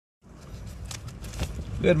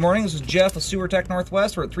Good morning, this is Jeff with Sewer Tech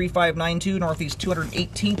Northwest. We're at 3592 Northeast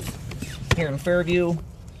 218th here in Fairview.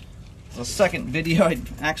 It's the second video. I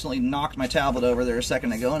accidentally knocked my tablet over there a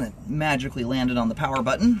second ago and it magically landed on the power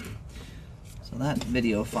button. So that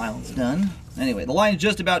video file is done. Anyway, the line is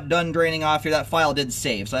just about done draining off here. That file did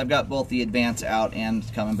save, so I've got both the advance out and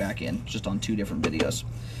coming back in, just on two different videos.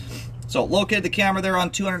 So located the camera there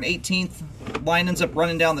on 218th. Line ends up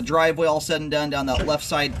running down the driveway, all said and done, down that left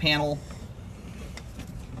side panel.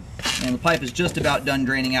 And the pipe is just about done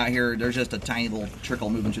draining out here. There's just a tiny little trickle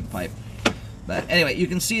moving through the pipe. But anyway, you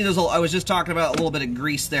can see there's I was just talking about a little bit of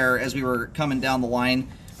grease there as we were coming down the line.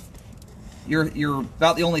 You're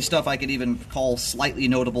about the only stuff I could even call slightly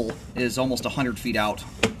notable is almost 100 feet out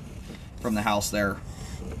from the house there.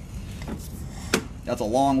 That's a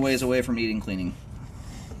long ways away from needing cleaning.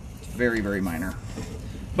 It's very, very minor.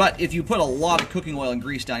 But if you put a lot of cooking oil and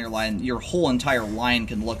grease down your line, your whole entire line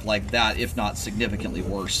can look like that, if not significantly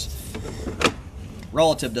worse.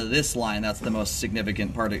 Relative to this line, that's the most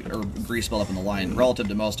significant part of, or grease buildup in the line. Relative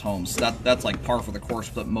to most homes, that's like par for the course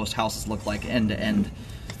what most houses look like end to end.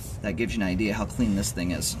 That gives you an idea how clean this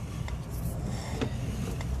thing is.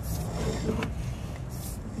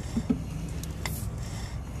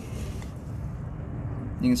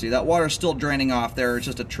 You can see that water's still draining off there. It's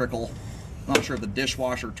just a trickle. Not sure if the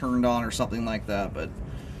dishwasher turned on or something like that, but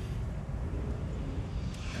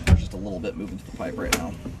there's just a little bit moving through the pipe right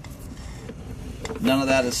now. None of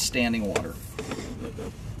that is standing water.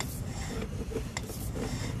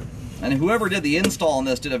 And whoever did the install on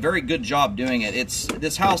this did a very good job doing it.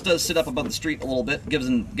 This house does sit up above the street a little bit,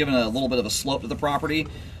 given a little bit of a slope to the property.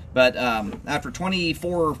 But after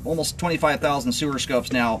 24, almost 25,000 sewer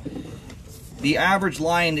scopes now, the average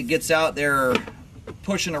line that gets out there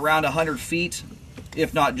pushing around 100 feet,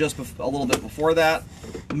 if not just a little bit before that,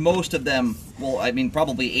 most of them will, I mean,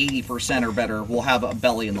 probably 80% or better will have a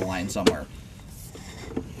belly in the line somewhere.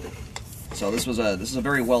 So this is a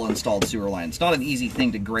very well installed sewer line. It's not an easy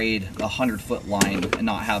thing to grade a 100-foot line and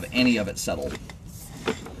not have any of it settled.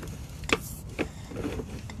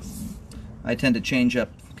 I tend to change up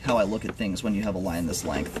how I look at things when you have a line this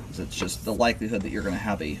length, because it's just the likelihood that you're going to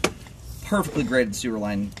have a perfectly graded sewer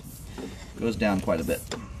line goes down quite a bit.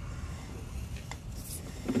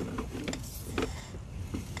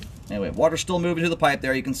 Anyway, water's still moving through the pipe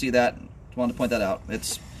there. You can see that. Just wanted to point that out.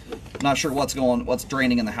 It's not sure what's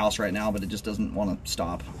draining in the house right now, but it just doesn't want to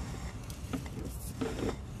stop.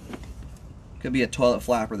 Could be a toilet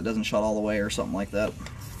flapper that doesn't shut all the way or something like that.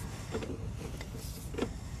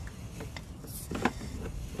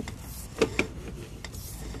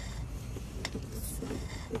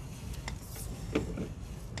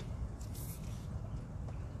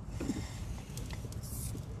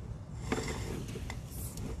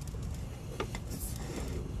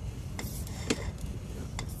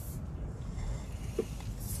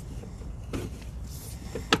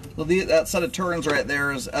 So that set of turns right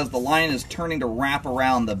there is as the line is turning to wrap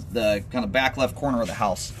around the kind of back left corner of the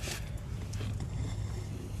house.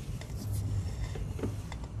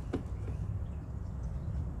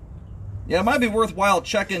 Yeah, it might be worthwhile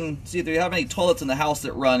checking, see if you have any toilets in the house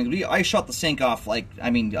that run. I shut the sink off, like,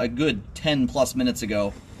 I mean, a good 10 plus minutes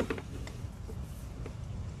ago.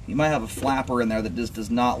 You might have a flapper in there that just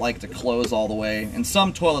does not like to close all the way. And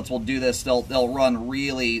some toilets will do this. They'll run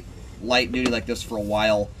really light duty like this for a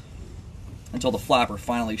while, until the flapper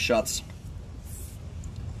finally shuts.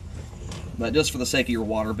 But just for the sake of your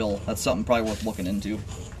water bill, that's something probably worth looking into.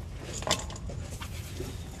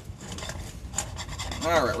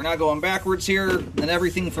 Alright, we're now going backwards here, and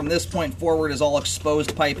everything from this point forward is all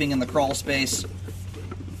exposed piping in the crawl space.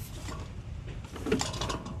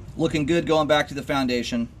 Looking good going back to the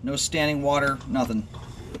foundation. No standing water, nothing.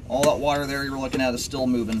 All that water there you're looking at is still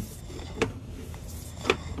moving.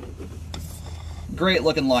 Great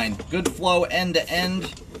looking line. Good flow end to end.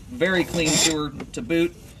 Very clean sewer to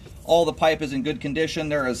boot. All the pipe is in good condition.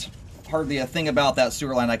 There is hardly a thing about that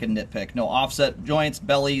sewer line I can nitpick. No offset joints,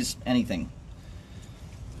 bellies, anything.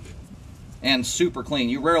 And super clean.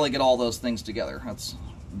 You rarely get all those things together. That's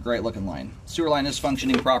a great looking line. Sewer line is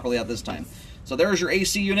functioning properly at this time. So there's your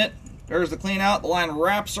AC unit. There's the clean out. The line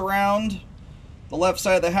wraps around the left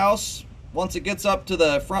side of the house. Once it gets up to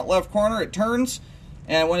the front left corner, it turns.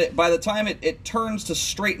 And when by the time it turns to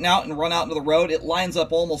straighten out and run out into the road, it lines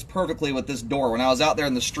up almost perfectly with this door. When I was out there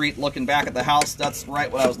in the street looking back at the house, that's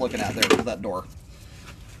right what I was looking at there, was that door.